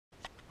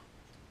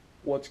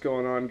What's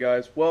going on,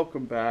 guys?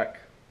 Welcome back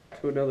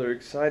to another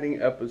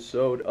exciting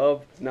episode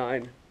of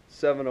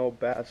 970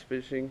 Bass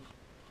Fishing.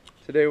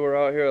 Today we're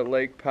out here at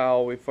Lake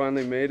Powell. We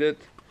finally made it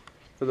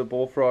for the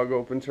Bullfrog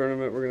Open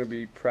Tournament. We're going to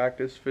be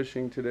practice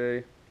fishing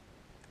today.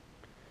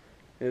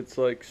 It's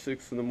like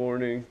 6 in the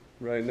morning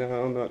right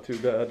now, not too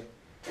bad.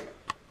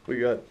 We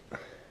got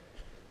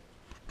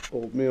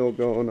oatmeal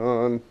going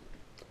on,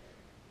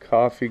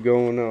 coffee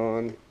going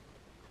on,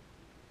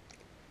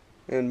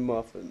 and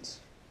muffins.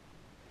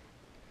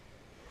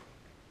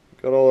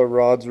 Got all our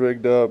rods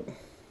rigged up,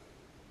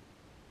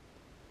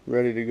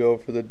 ready to go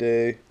for the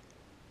day.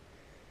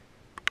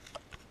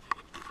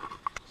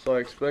 So I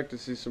expect to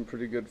see some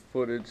pretty good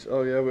footage.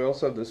 Oh yeah, we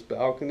also have this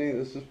balcony.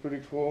 This is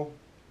pretty cool.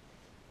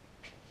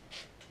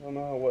 I don't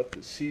know what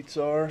the seats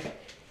are.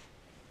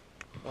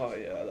 Oh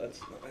yeah,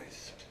 that's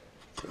nice.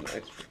 It's a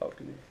nice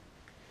balcony.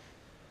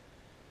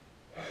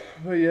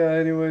 But yeah,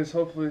 anyways,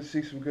 hopefully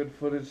see some good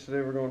footage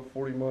today. We're going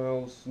 40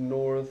 miles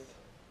north,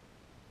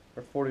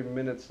 or 40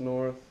 minutes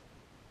north.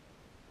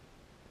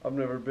 I've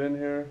never been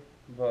here,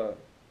 but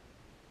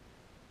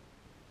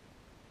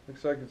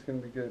looks like it's gonna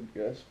be good,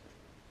 guys.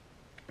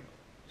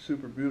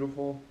 Super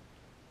beautiful.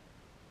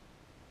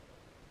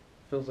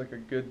 Feels like a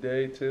good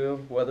day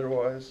too,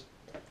 weather-wise.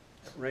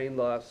 Rained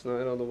last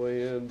night on the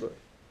way in, but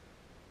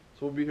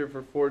so we'll be here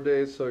for 4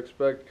 days. So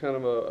expect kind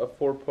of a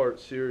 4-part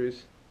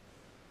series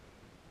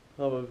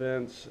of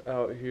events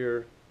out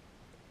here.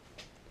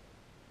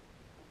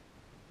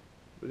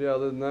 But yeah,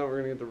 other than that, we're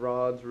gonna get the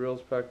rods,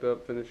 reels packed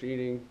up, finish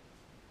eating.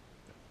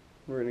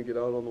 We're gonna get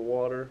out on the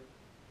water,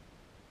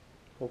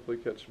 hopefully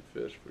catch some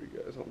fish for you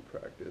guys on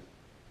practice.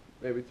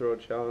 Maybe throw a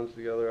challenge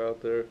together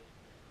out there.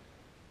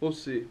 We'll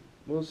see.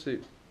 We'll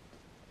see.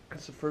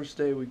 It's the first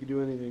day we could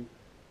do anything.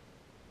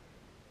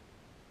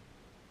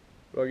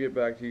 But I'll get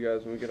back to you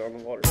guys when we get on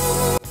the water.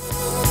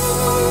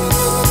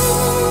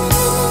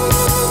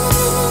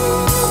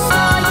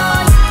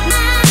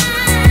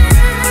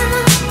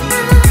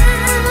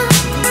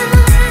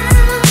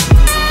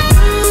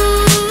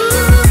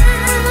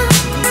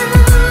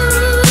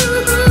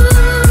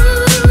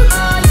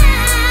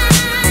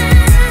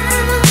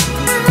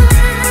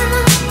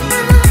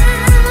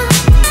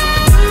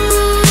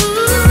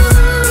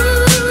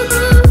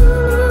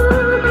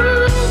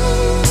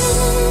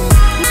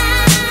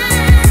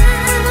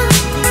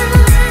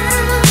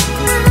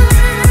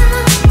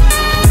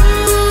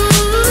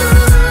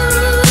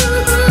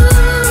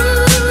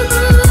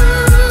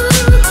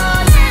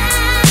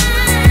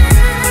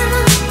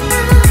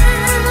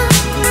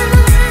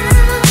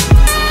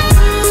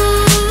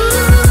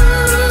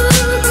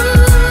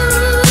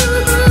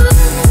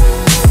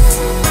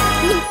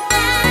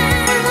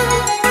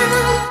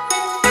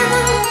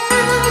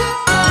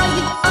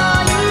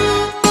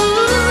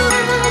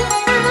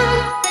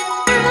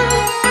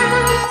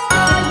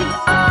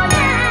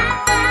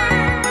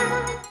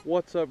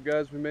 What's up,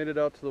 guys? We made it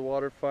out to the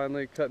water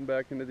finally, cutting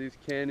back into these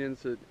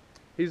canyons that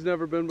he's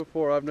never been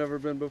before, I've never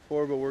been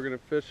before, but we're gonna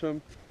fish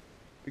them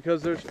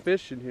because there's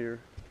fish in here.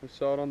 We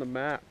saw it on the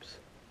maps.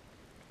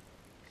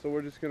 So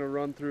we're just gonna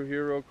run through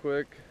here real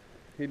quick.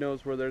 He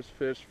knows where there's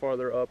fish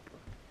farther up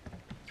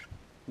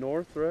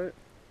north, right?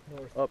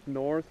 North. Up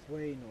north?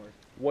 Way north.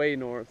 Way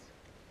north.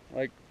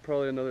 Like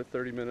probably another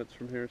 30 minutes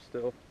from here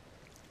still.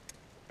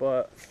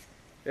 But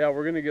yeah,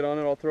 we're gonna get on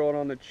it. I'll throw it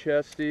on the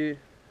chesty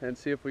and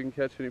see if we can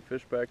catch any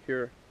fish back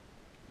here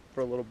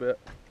for a little bit.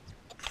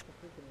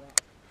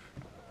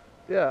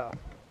 Yeah,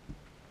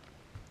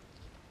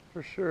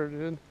 for sure,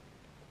 dude.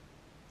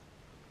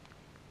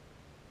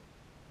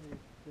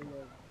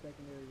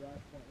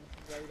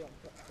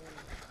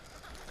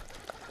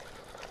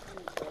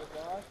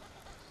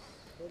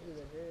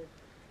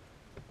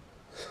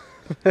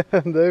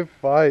 They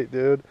fight,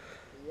 dude.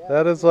 Yeah,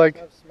 that is like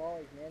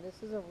smallies, man.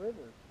 This is a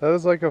river. That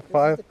is like a this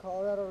is the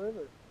Colorado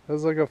River. That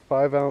is like a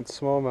 5-ounce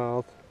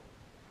smallmouth. It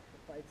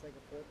fights like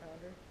a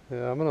 4-pounder.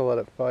 Yeah, I'm gonna let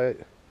it fight.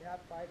 Yeah,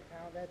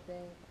 5-pound. That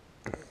thing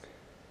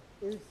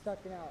is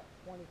sucking out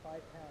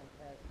 25-pound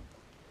cast.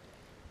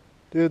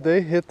 Dude,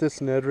 they hit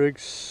this Ned Rig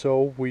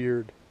so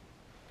weird.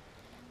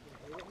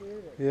 You hit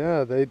it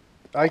weird?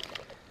 Yeah,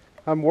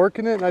 I'm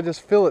working it and I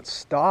just feel it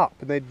stop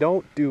and they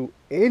don't do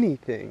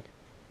anything.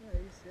 Yeah,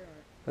 you see it.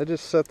 I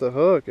just set the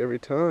hook every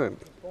time.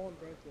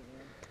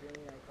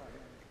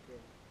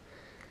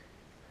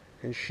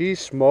 And she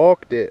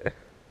smoked it.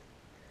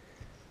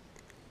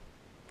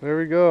 There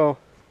we go.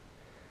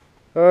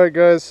 Alright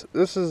guys,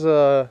 this is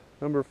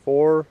number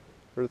 4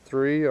 or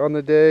 3 on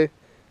the day.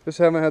 Just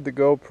haven't had the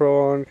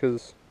GoPro on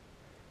because,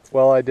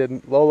 well, I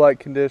didn't. Low light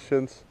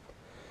conditions.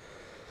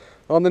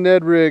 On the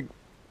Ned Rig,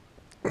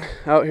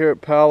 out here at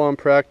Powell on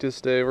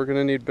practice day. We're going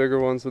to need bigger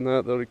ones than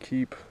that though to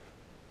keep.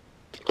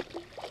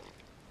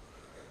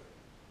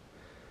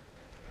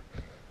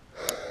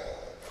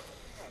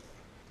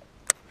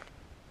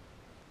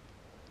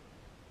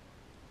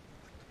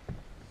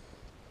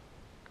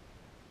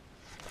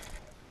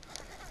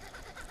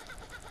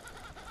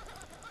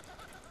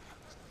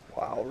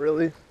 Wow,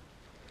 really?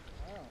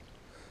 Wow.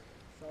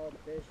 Solid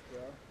fish,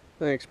 bro.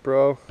 Thanks,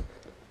 bro.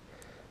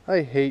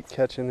 I hate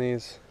catching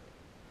these.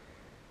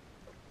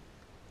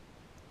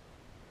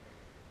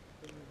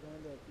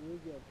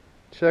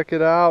 Check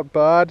it out,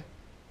 bud.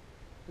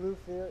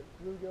 Bluegill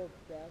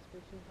bass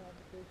fishing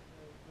competition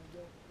or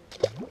bluegill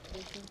fishing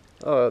competition.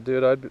 Oh,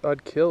 dude,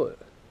 I'd kill it.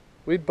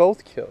 We'd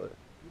both kill it.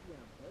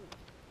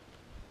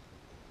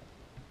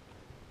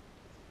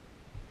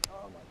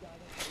 Oh my God,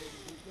 that's crazy.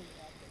 He's been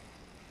active.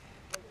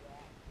 Look at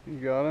that. You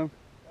got him?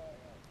 Oh yeah,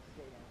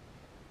 stay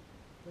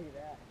down. Look at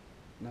that.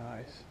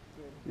 Nice.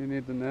 Good. You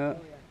need the net?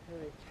 Oh yeah,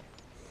 hurry.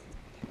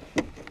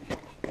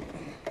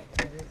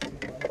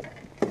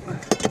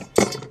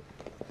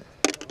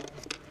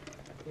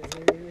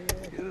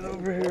 Get it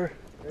over here.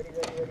 Ready.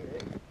 There we go.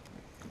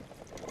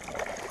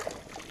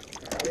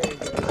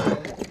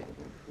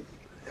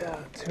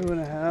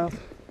 2.5,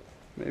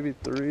 maybe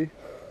 3.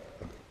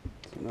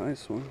 It's a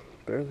nice one.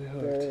 Barely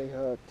hooked. Barely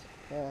hooked.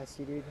 Yeah,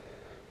 see, dude.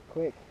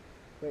 Quick.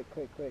 Thank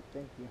you.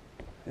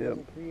 Yep. If it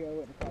wasn't for you, I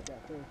wouldn't have caught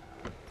that fish.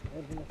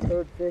 That'd been the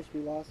third fish we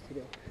lost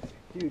today.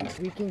 Dude, if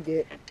we can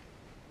get...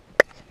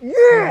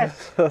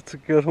 Yes! That's a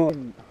good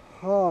one.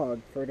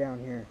 Hog for down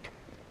here.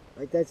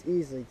 Like, that's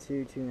easily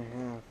 2,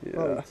 2.5. Yeah.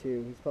 Probably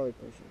 2. He's probably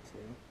pushing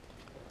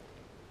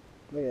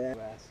 2. Look at that.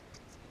 Bass.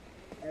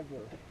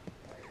 Ever.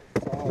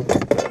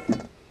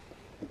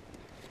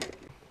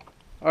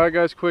 Alright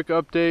guys, quick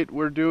update.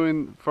 We're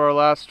doing, for our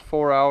last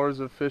 4 hours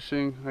of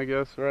fishing, I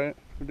guess, right?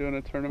 We're doing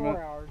a tournament.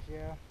 4 hours,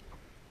 yeah.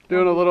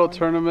 Doing a little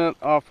tournament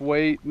off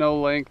weight, no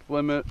length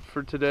limit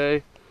for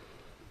today.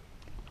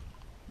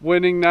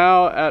 Winning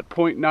now at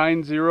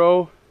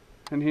 0.90,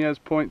 and he has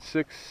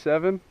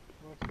 0.67.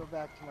 Let's go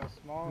back to my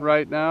small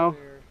right now.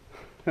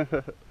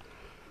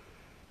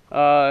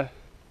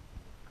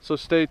 So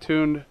stay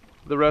tuned.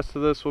 The rest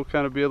of this will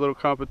kind of be a little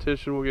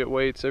competition. We'll get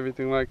weights,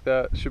 everything like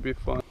that. It should be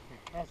fun.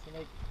 Has to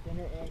make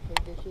dinner and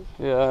cake dishes?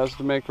 Yeah, has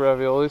to make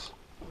raviolis.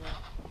 Yeah.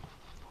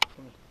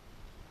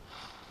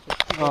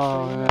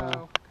 Oh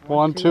yeah.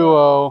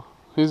 1-2-0.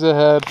 He's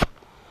ahead.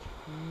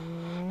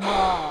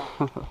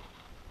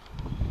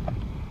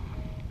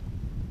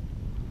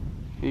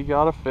 He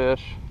got a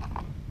fish.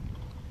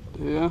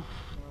 Yeah.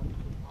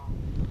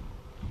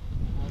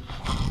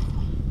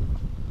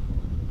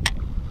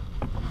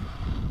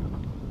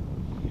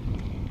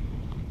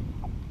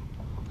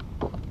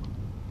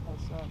 That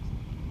sucks.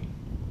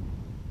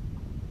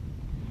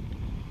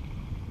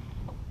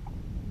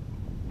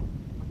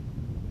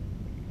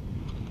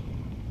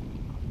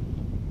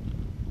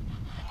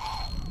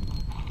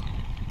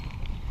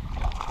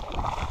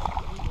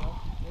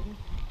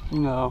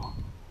 No.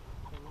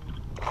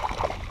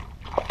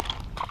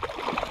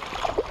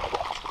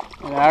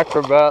 An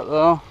acrobat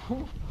though.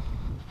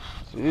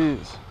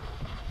 Jeez.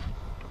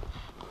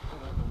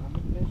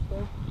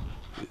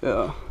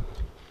 Yeah.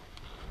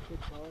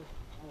 Good colors.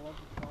 I love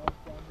the colors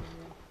down here,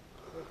 man.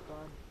 They're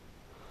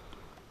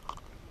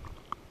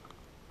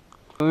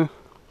fun. Really?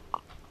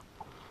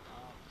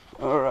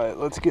 Alright,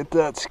 let's get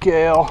that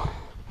scale.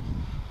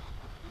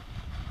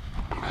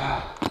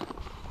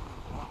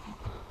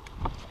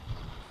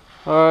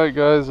 Alright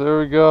guys, there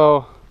we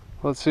go.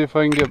 Let's see if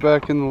I can get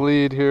back in the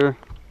lead here.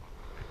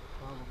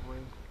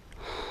 Probably.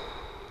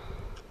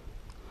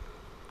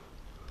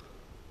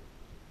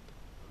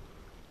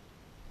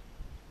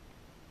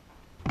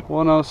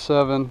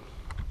 $107.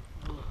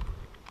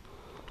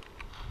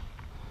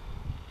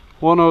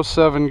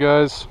 107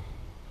 guys.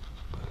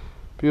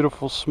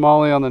 Beautiful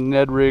smallie on the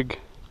Ned Rig.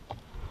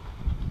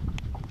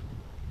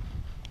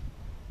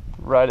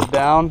 Write it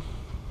down.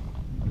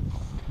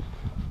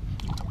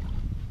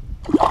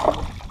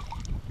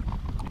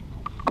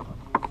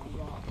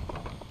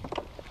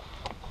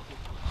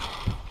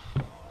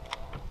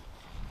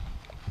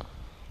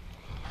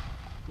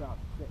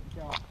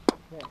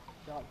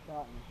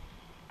 Shot me.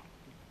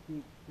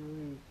 Keep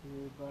through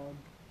here, bud.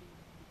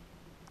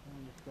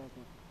 In a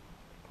second.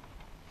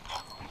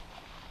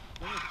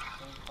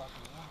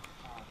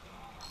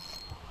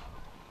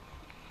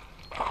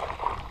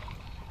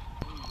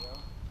 There you go.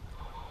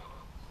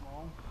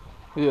 Small.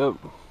 Yep.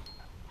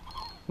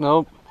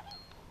 Nope.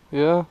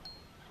 Yeah.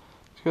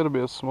 It's gotta be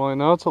a smallie.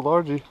 No, it's a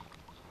largie.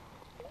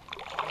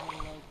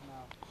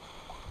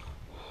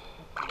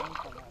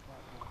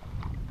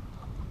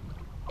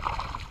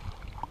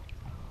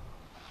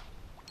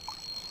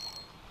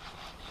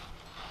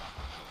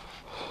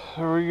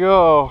 There we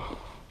go.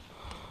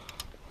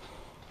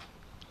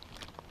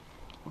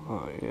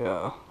 Oh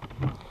yeah.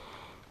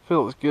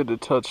 Feels good to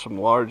touch some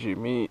largie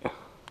meat.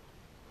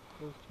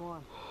 First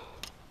one.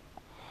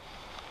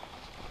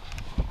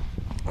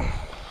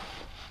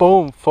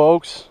 Boom,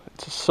 folks.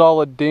 It's a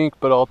solid dink,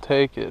 but I'll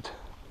take it.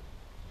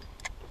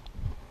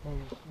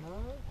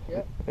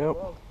 Yep. Yep.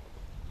 Well,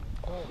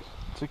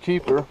 It's a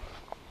keeper.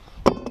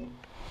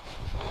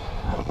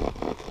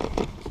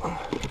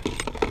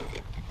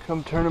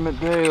 Come tournament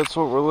day, that's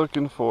what we're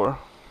looking for.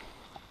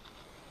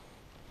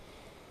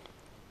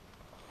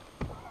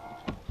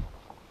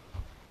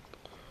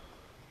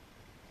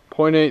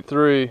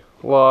 .83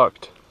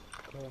 locked.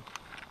 okay.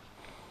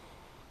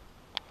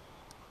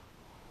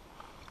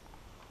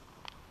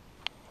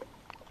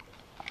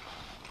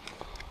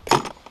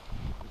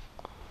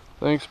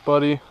 Thanks,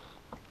 buddy.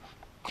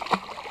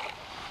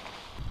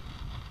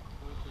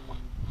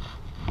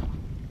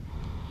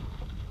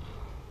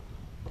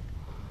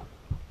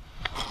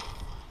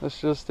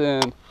 It's just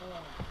in.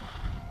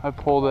 I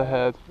pulled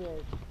ahead.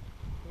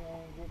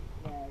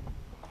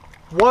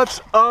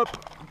 What's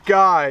up,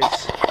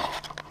 guys?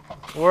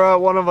 We're at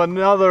one of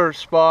another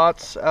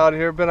spots out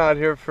here. Been out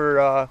here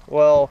for,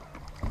 well,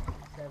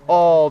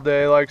 all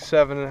day, like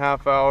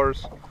 7.5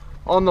 hours.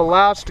 On the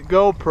last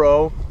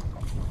GoPro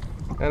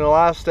and the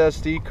last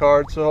SD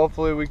card, so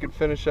hopefully we can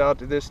finish out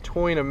this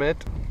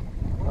tournament.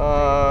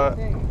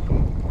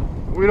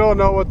 We don't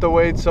know what the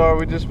weights are.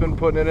 We've just been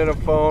putting it in a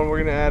phone. We're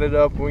gonna add it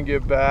up when we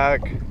get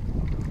back.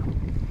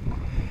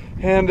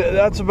 And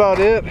that's about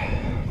it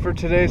for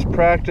today's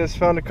practice.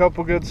 Found a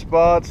couple good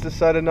spots.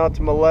 Decided not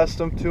to molest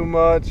them too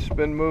much.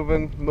 Been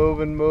moving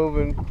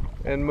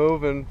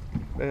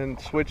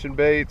and switching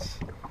baits.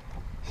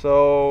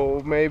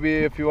 So maybe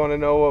if you want to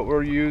know what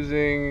we're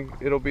using,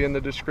 it'll be in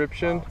the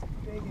description.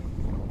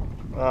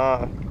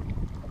 Do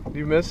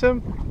you miss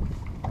him?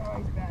 Oh,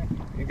 he's back.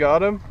 You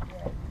got him?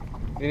 Yeah.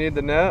 You need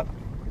the net?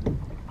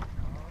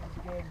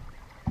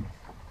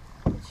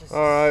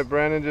 Alright,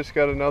 Brandon just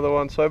got another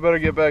one, so I better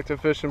get back to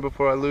fishing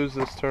before I lose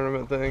this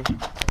tournament thing.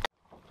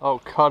 Oh,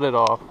 cut it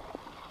off.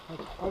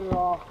 Cut it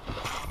off.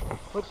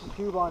 Put the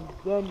tube on,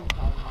 then you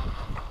tie it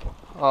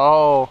on.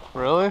 Oh,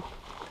 really?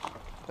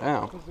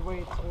 Damn. This is the way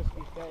it's supposed to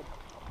be fed.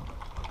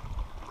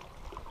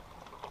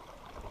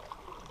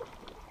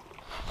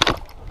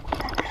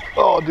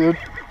 Oh, dude.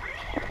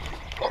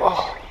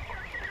 Oh.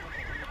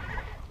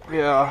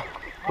 Yeah.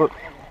 But,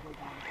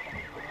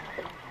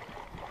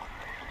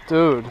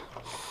 dude.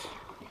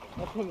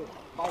 That thing is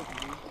spiky,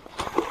 dude.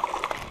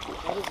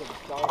 That is a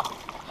dark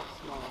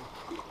smell.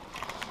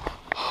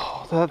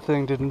 Oh, that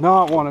thing did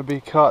not want to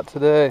be caught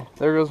today.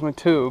 There goes my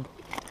tube.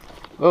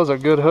 That was a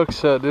good hook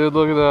set, dude.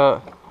 Look at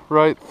that.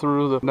 Right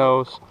through the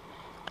nose.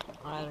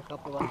 I had a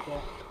couple like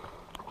that.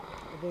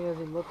 I think it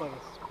doesn't look like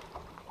a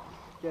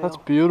scale. That's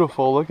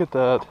beautiful. Look at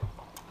that.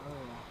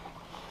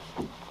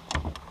 Oh,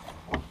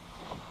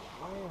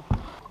 yeah.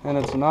 And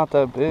it's not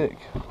that big.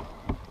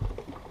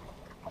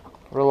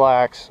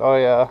 Relax. Oh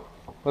yeah.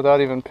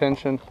 Without even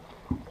pinching.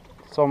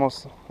 It's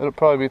almost, it'll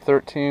probably be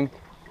 13.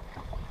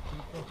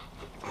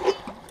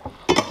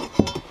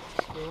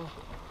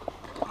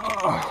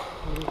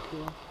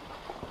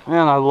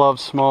 Man, I love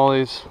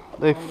smallies.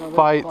 They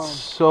fight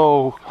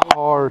so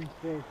hard.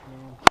 Fish,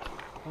 man.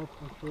 That's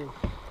for sure.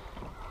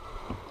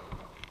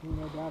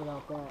 No doubt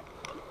about that.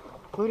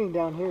 Including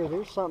down here,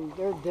 there's something,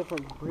 they're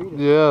different breeds.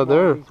 Yeah,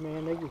 they're.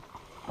 Man, they just,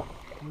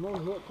 when they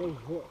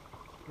hit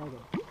like a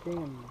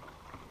damn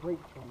great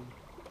thing.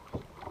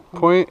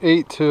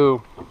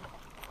 0.82.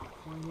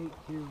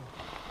 0.82.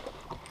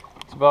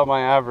 It's about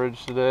my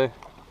average today.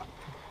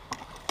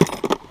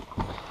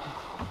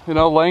 You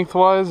know,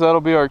 lengthwise,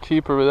 that'll be our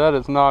keeper, but that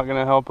is not going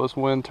to help us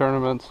win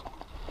tournaments.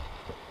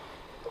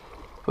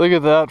 Look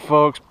at that,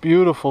 folks.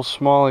 Beautiful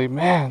smallie.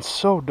 Man, it's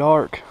so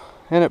dark.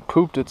 And it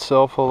pooped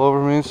itself all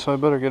over me, so I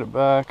better get it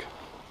back.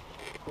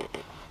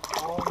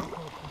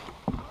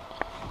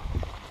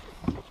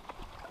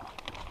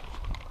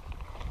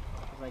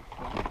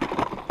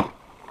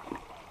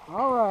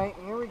 Alright,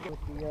 here we go.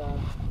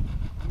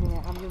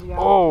 I'm gonna be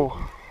out.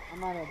 Oh!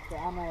 I'm on a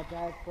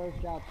dive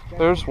first out.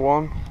 There's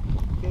one.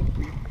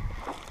 50.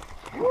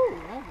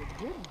 Woo, that's a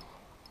good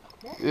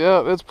one.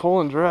 Yeah, it's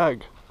pulling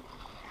drag.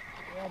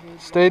 Yeah,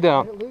 dude. Stay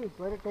down. Let it loose.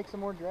 Let it take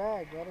some more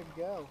drag. Let it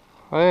go.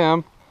 I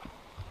am.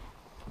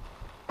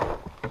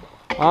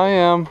 I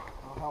am.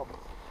 I'll help.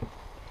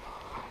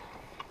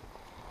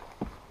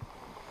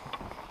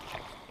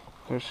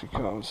 There she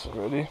comes.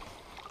 Ready?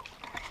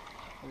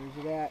 Where's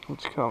it at?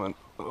 It's coming.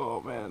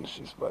 Oh man,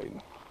 she's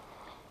biting.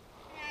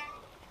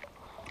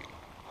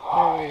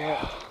 There we go.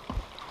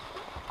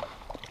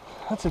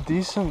 That's a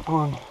decent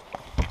one.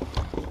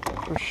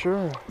 For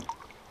sure.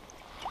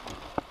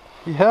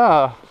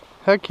 Yeah.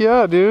 Heck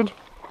yeah, dude.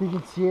 You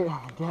can see it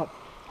on the depth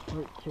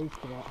where it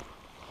chased it at.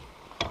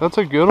 That's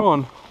a good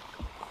one.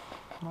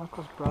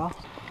 Knuckles, bro.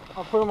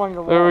 I'll put them on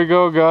your wall. There we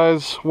go,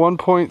 guys.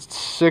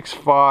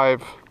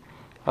 1.65.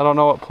 I don't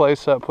know what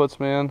place that puts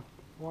me in.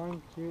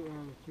 1, 2,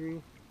 and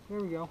 3. Here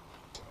we go.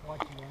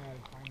 Watch you run out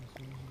of time as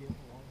soon as you get the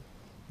water.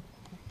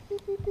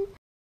 Beep, beep, beep.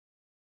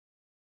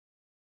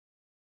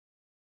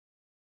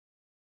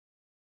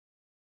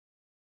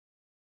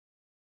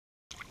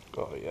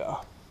 Oh yeah,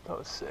 that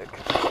was sick.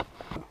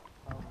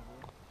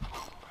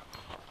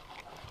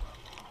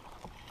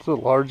 It's a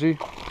largie.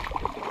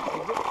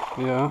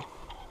 Yeah.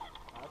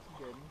 That's a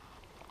good one.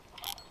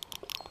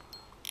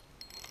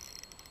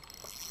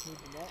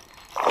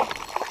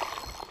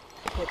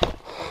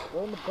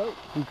 Go in the boat.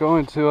 I'm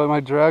going to. My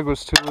drag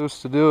was too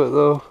loose to do it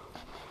though.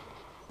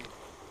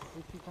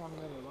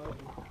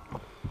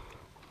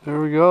 There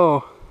we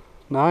go.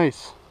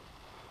 Nice.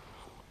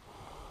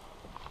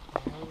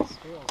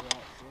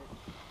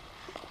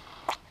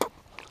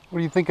 What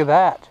do you think of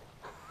that?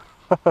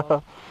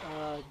 Catch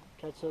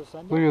those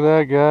Sundays? Look at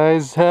that,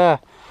 guys.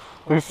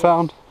 We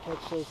found.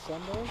 Catch those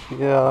Sundays?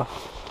 Yeah.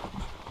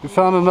 We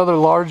found another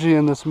largie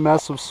in this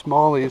mess of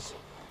smallies.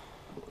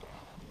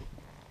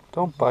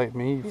 Don't bite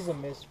me. He's a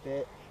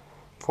misfit.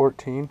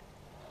 14.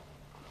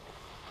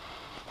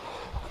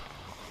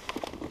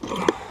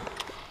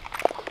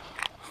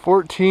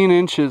 $14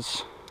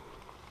 inches.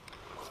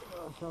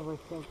 Oh, sounds like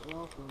something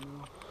else on there.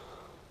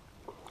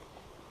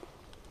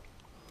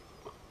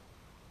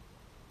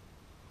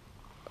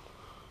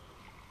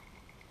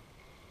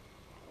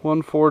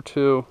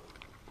 142.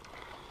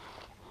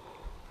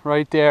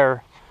 Right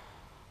there.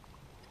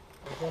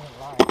 It doesn't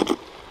lie.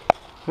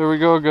 There we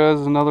go, guys.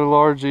 Another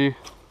largie.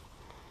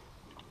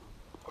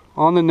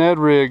 On the Ned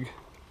Rig.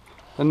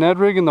 The Ned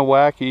Rig and the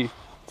Wacky.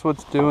 That's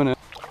what's doing it.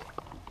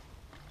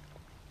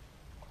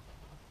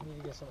 You need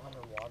to get some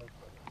underwater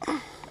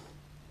footage.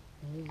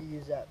 You need to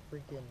use that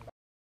freaking...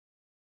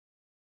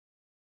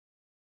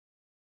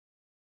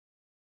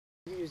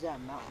 You use that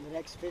mountain. The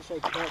next fish I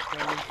catch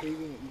when I'm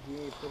retrieving it, you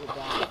need to put it down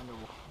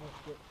underwater.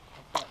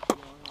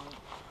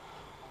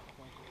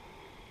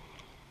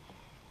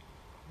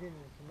 There's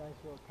some nice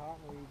little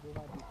cotton weeds. There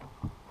might be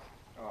some...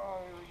 Oh,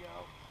 here we go.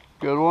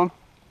 Good one.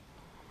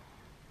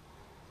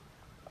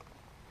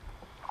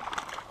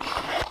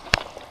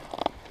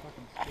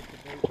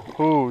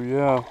 Oh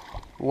yeah,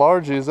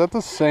 largie. Is that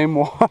the same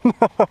one?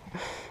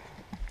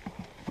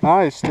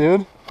 Nice,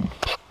 dude.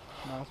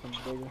 No, this one's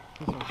bigger.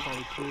 This one's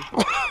probably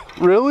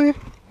 2. Really?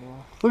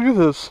 Yeah. Look at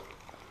this.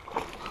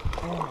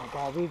 Oh my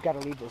god, we've got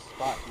to leave this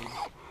spot,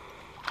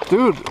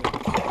 dude. Dude,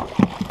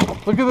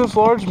 look at this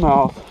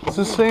largemouth. It's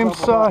the same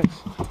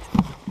size.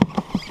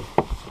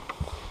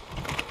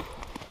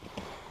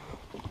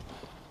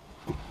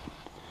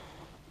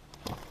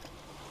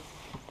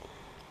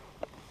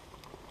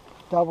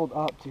 Doubled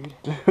up, dude.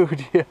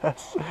 Dude,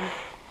 yes.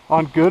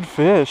 On good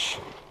fish.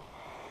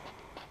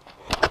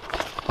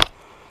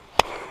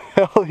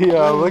 Hell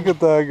yeah, look at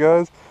that,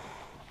 guys.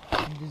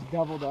 You just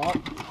doubled up.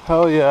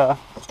 Hell yeah.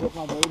 Split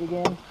my bait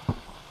again.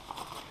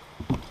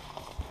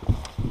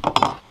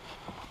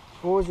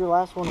 What was your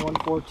last one?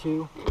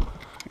 142?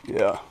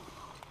 Yeah.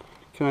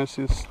 Can I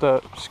see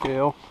the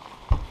scale?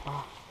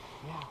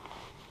 Yeah.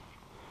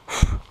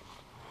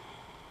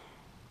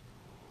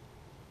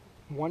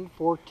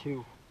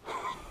 142.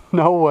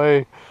 No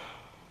way.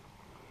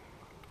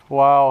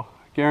 Wow.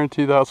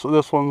 Guarantee this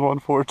one's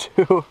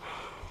 142.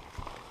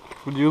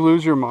 Would you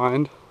lose your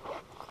mind?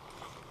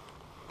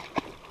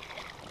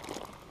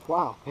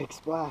 Wow, big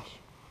splash.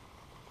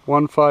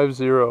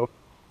 150.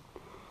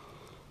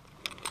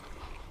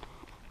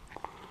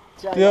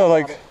 Yeah,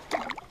 like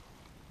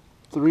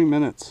 3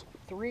 minutes.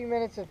 3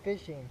 minutes of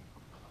fishing.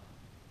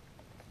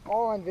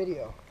 All on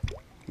video.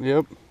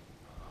 Yep.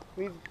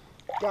 We've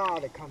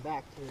got to come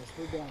back to this.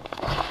 We're done.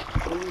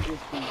 We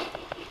just be...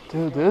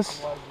 Dude,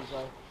 this...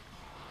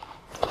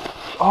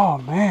 Oh,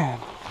 man.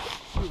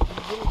 Dude, you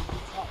literally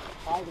just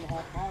caught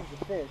 5.5 pounds of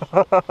fish.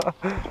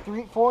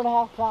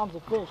 4.5 pounds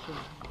of fish in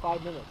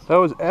 5 minutes. That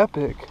was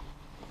epic.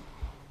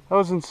 That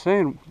was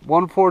insane.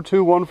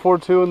 142,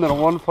 142, and then a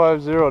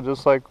 150,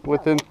 just like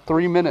within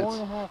 3 minutes.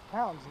 4.5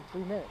 pounds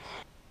in 3 minutes.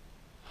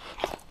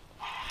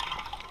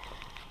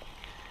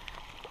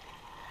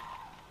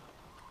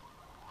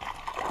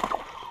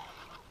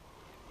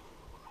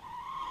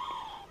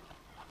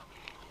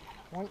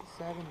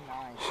 .79,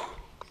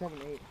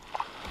 78.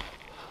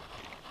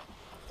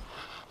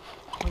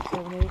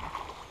 0.78.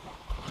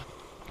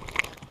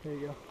 There you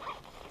go.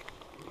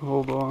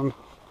 Hold on.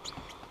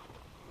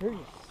 You're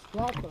just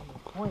stuck on the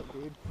point,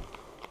 dude.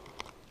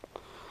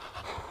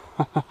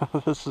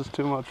 This is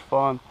too much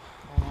fun.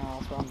 I know,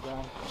 that's why I'm done.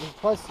 And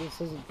plus,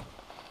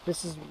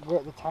 this is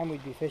where the time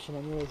we'd be fishing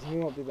anyways, and we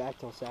won't be back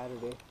till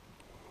Saturday.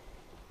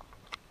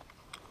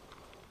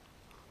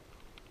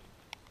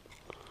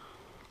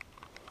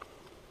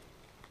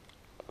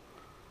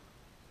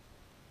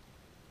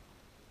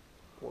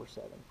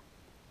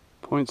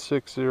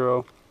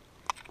 .60.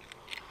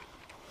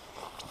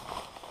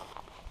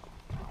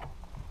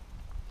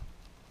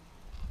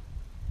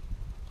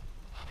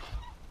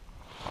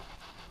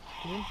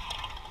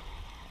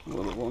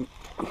 Little one.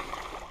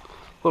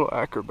 Little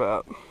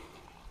acrobat.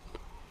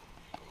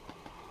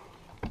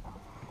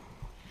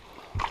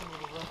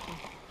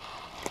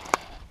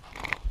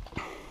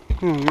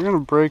 Yeah, you're gonna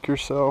break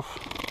yourself.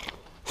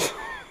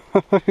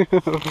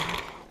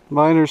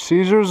 Minor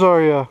seizures,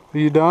 are ya? Are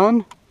you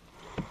done?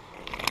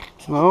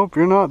 Nope,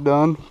 you're not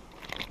done.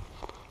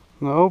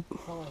 Nope.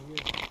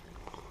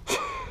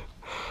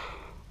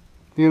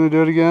 You gonna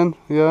do it again?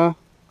 Yeah?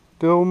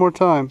 Do it one more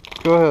time.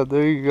 Go ahead,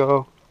 there you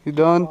go. You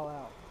done?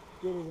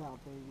 Get it out,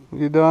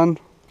 baby. You done?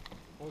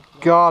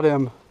 Got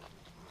him.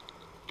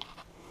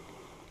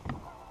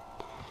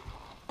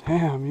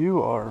 Damn,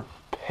 you are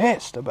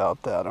pissed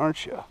about that,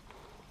 aren't you?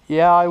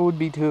 Yeah, I would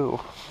be too.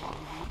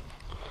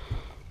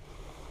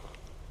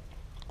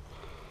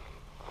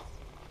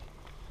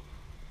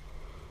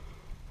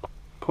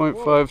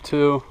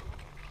 .52.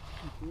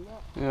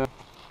 Yeah.